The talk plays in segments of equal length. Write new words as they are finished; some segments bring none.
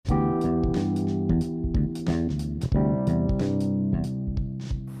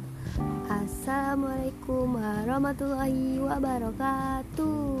Assalamualaikum warahmatullahi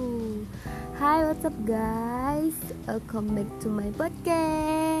wabarakatuh. Hi, what's up guys? Welcome back to my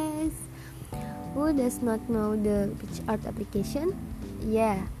podcast. Who does not know the PitchArt application?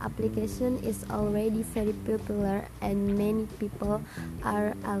 Yeah, application is already very popular and many people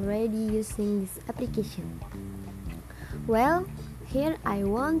are already using this application. Well, here I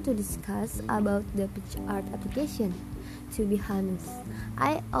want to discuss about the PitchArt application. To be honest,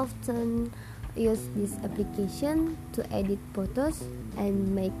 I often use this application to edit photos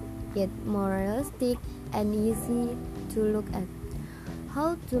and make it more realistic and easy to look at.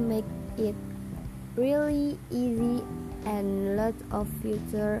 How to make it really easy and lot of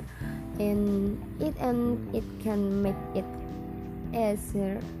features in it, and it can make it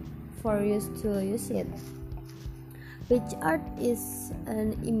easier for you to use it. PitchArt is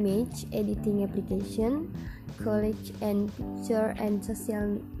an image editing application, collage and picture and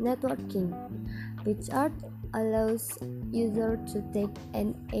social networking. PitchArt allows users to take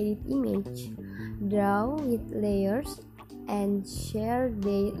and edit image, draw with layers, and share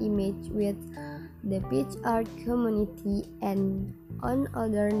their image with the PitchArt community and on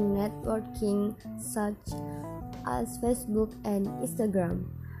other networking such as Facebook and Instagram.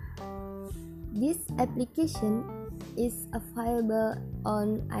 This application is available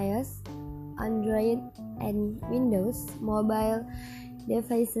on iOS, Android, and Windows mobile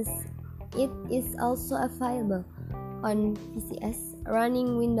devices. It is also available on PCs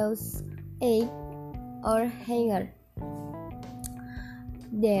running Windows 8 or higher.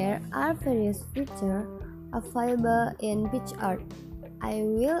 There are various features available in PitchArt. I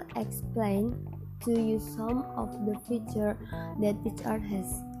will explain to you some of the features that PitchArt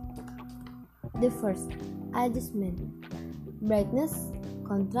has. The first, adjustment, brightness,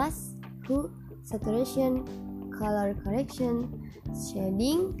 contrast, hue, saturation, color correction,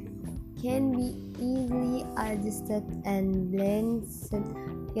 shading can be easily adjusted and blended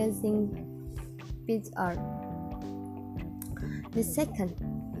using PitchArt. The second,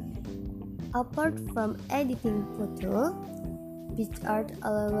 apart from editing photo, PitchArt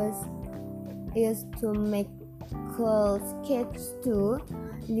allows us to make cool sketches too.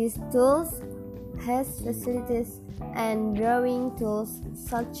 These tools has facilities and drawing tools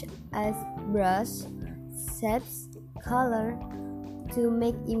such as brush, shapes, color to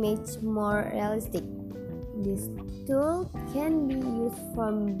make image more realistic. This tool can be used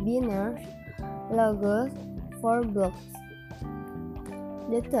from banners, logos, for blocks.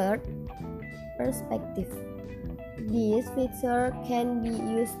 The third, perspective. This feature can be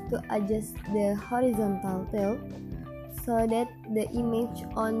used to adjust the horizontal tilt so that the image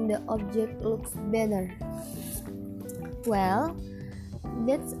on the object looks better. Well,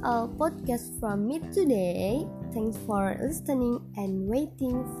 that's all podcast from me today. Thanks for listening and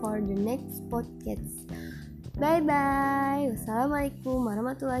waiting for the next podcast. Bye bye. Wassalamualaikum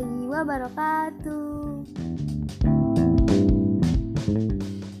warahmatullahi wabarakatuh.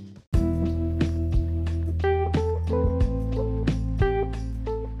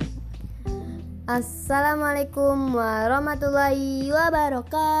 Assalamualaikum warahmatullahi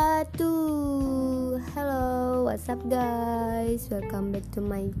wabarakatuh. Hello, what's up guys? Welcome back to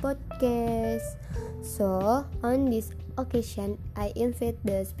my podcast. So, on this occasion, I invite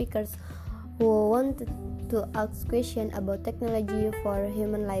the speakers who wanted to ask questions about technology for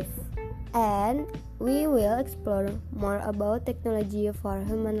human life. And we will explore more about technology for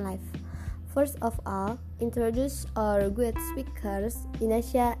human life. First of all, introduce our guest speakers,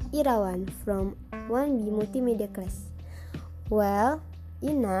 Inasha Irawan from 1B Multimedia class. Well,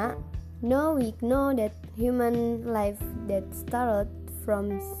 Ina, now we know that human life that started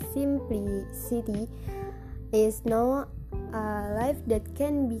from simplicity is now a life that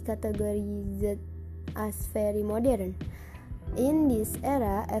can be categorized as very modern. In this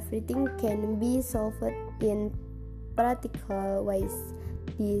era, everything can be solved in practical ways.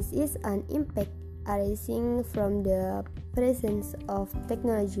 This is an impact arising from the presence of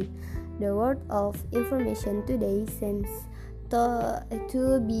technology. The world of information today seems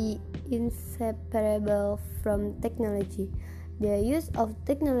to be inseparable from technology. The use of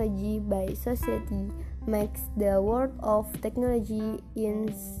technology by society makes the world of technology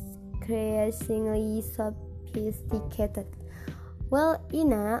increasingly sophisticated. Well,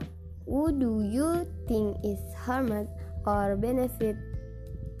 Ina, who do you think is harmed or benefit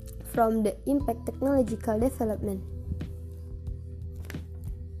from the impact technological development?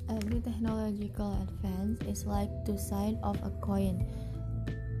 Every technological advance is like two sides of a coin.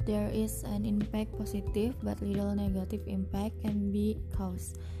 There is an impact positive, but little negative impact can be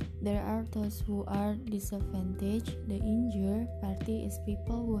caused. There are those who are disadvantaged. The injured party is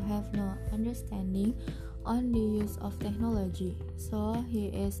people who have no understanding on the use of technology, so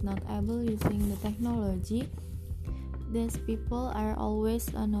he is not able using the technology. These people are always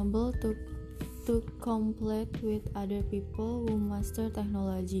unable to compete with other people who master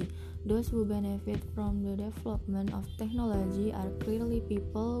technology. Those who benefit from the development of technology are clearly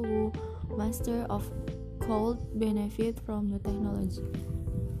people who master of could benefit from the technology.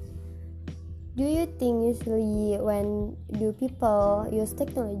 Do you think usually when do people use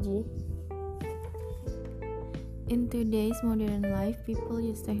technology? In today's modern life, people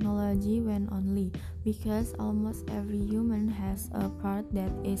use technology when only because almost every human has a part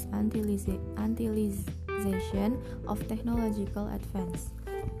that is utilization of technological advance.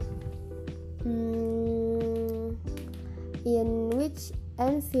 In which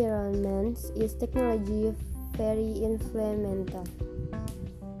environments is technology very influential?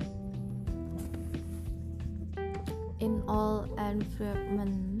 In all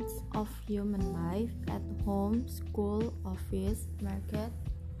environments of human life, at home, school, office, market.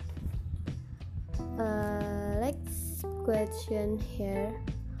 Next question here.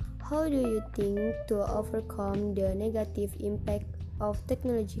 How do you think to overcome the negative impact of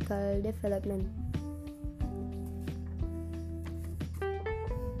technological development?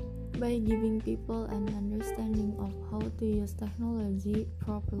 By giving people an understanding of how to use technology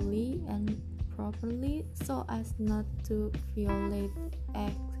properly so as not to violate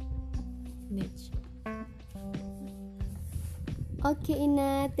niche. Okay,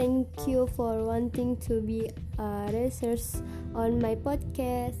 Ina, thank you for wanting to be a resource on my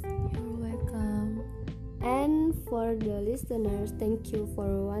podcast. You're welcome. And for the listeners, thank you for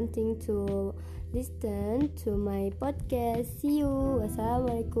wanting to listen to my podcast. See you.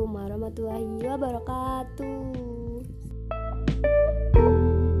 Wassalamualaikum warahmatullahi wabarakatuh.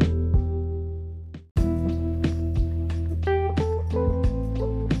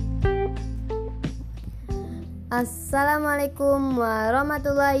 Assalamualaikum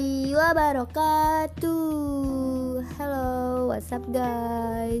warahmatullahi wabarakatuh. Hello, what's up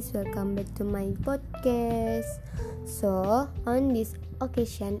guys? Welcome back to my podcast. So, on this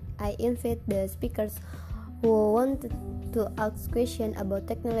occasion, I invite the speakers who wanted to ask questions about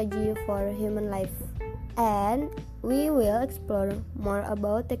technology for human life. And we will explore more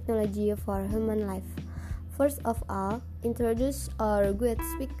about technology for human life. First of all, introduce our guest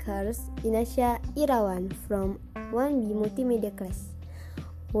speakers, Inasha Irawan from 1B Multimedia Class.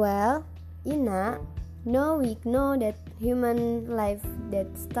 Well, Ina, now we know that human life that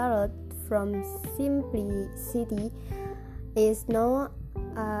started from simplicity is now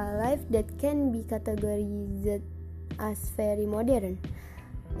a life that can be categorized as very modern.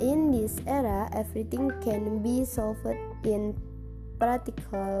 In this era, everything can be solved in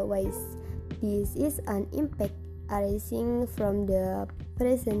practical ways. This is an impact arising from the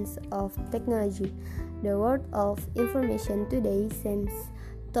presence of technology. The world of information today seems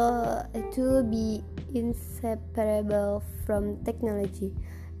to be inseparable from technology.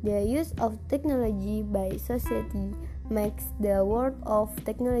 The use of technology by society makes the world of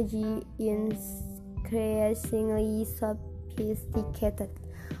technology increasingly sophisticated.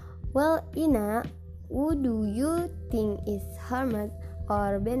 Well, Ina, who do you think is harmed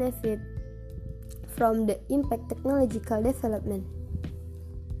or benefit from the impact technological development?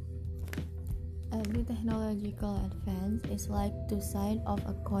 Every technological advance is like two sides of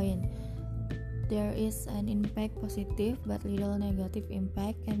a coin. There is an impact positive, but little negative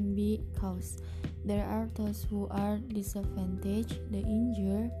impact can be caused. There are those who are disadvantaged. The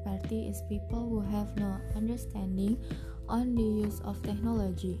injured party is people who have no understanding on the use of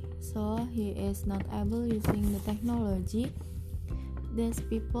technology, so he is not able using the technology. These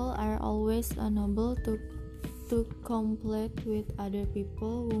people are always unable to compete with other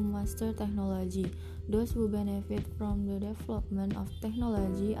people who master technology. Those who benefit from the development of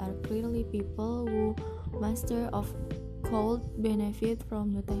technology are clearly people who master of could benefit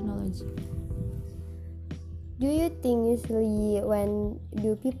from the technology. Do you think usually when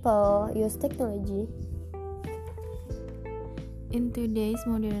do people use technology? In today's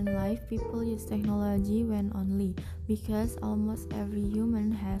modern life, people use technology when only because almost every human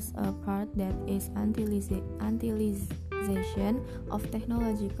has a part that is utilization of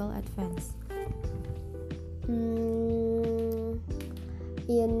technological advance.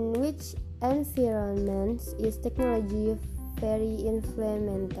 In which environments is technology very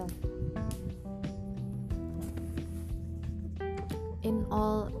influential? In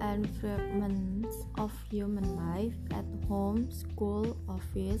all environments of human life, at home, school,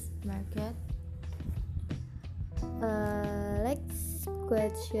 office, market. Next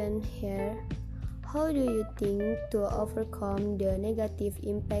question here. How do you think to overcome the negative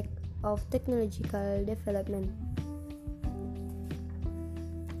impact of technological development?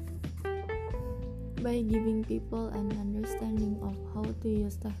 By giving people an understanding of how to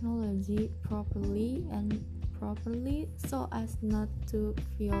use technology properly so as not to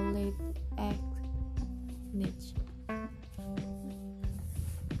violate niche.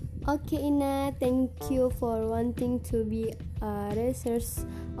 Okay, Ina, thank you for wanting to be a resource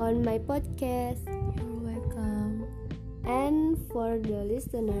on my podcast. You're welcome. And for the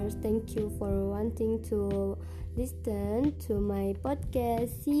listeners, thank you for wanting to listen to my podcast.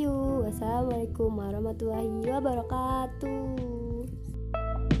 See you. Wassalamualaikum warahmatullahi wabarakatuh.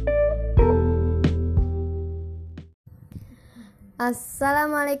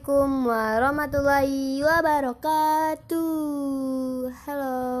 Assalamualaikum warahmatullahi wabarakatuh.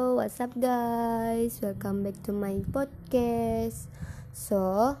 Hello, what's up guys? Welcome back to my podcast.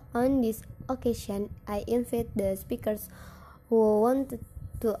 So, on this occasion, I invite the speakers who wanted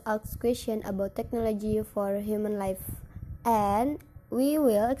to ask questions about technology for human life. And we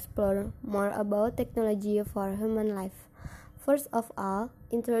will explore more about technology for human life. First of all,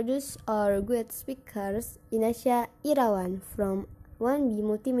 introduce our guest speakers, Inasha Irawan from 1B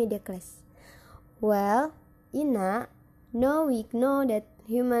Multimedia class. Well, Ina, now we know that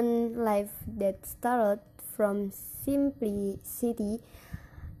human life that started from simplicity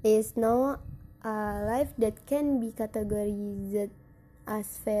is now a life that can be categorized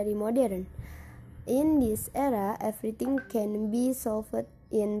as very modern. In this era, everything can be solved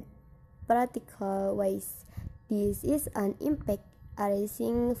in practical ways. This is an impact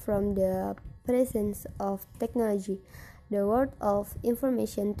arising from the presence of technology. The world of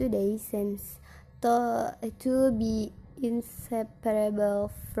information today seems to be inseparable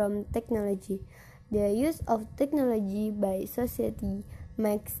from technology. The use of technology by society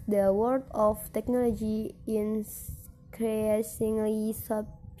makes the world of technology increasingly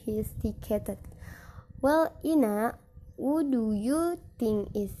sophisticated. Well, Ina, who do you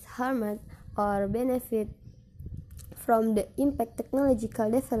think is harmed or benefit from the impact technological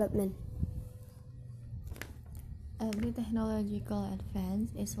development? Every technological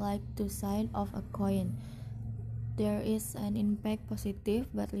advance is like two sides of a coin. There is an impact positive,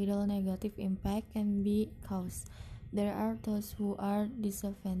 but little negative impact can be caused. There are those who are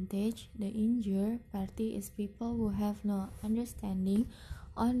disadvantaged. The injured party is people who have no understanding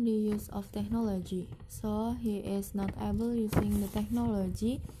on the use of technology, so he is not able using the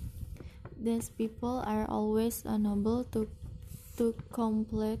technology. These people are always unable to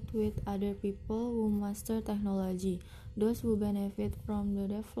compete with other people who master technology. Those who benefit from the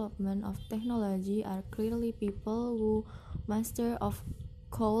development of technology are clearly people who master of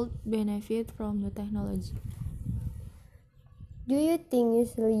could benefit from the technology. Do you think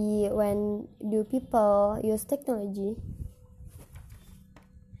usually when do people use technology?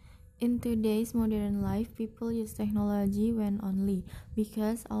 In today's modern life, people use technology when only,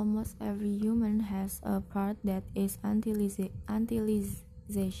 because almost every human has a part that is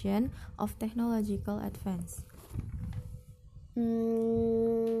utilization of technological advance.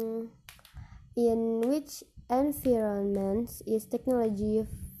 In which environments is technology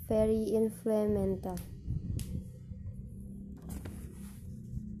very influential?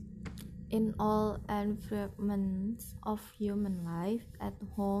 In all environments of human life, at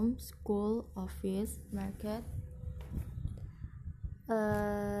home, school, office, market.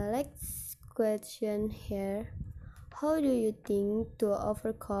 Next question here. How do you think to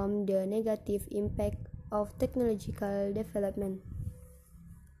overcome the negative impact of technological development?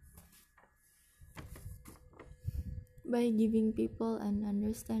 By giving people an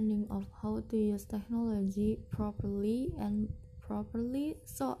understanding of how to use technology properly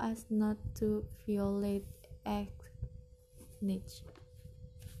so as not to violate niche.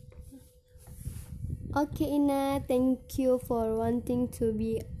 Okay, Ina, thank you for wanting to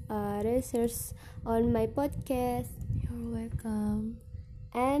be a resource on my podcast. You're welcome.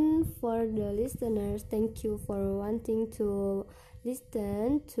 And for the listeners, thank you for wanting to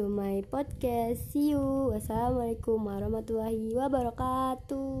listen to my podcast. See you. Wassalamualaikum warahmatullahi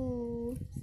wabarakatuh.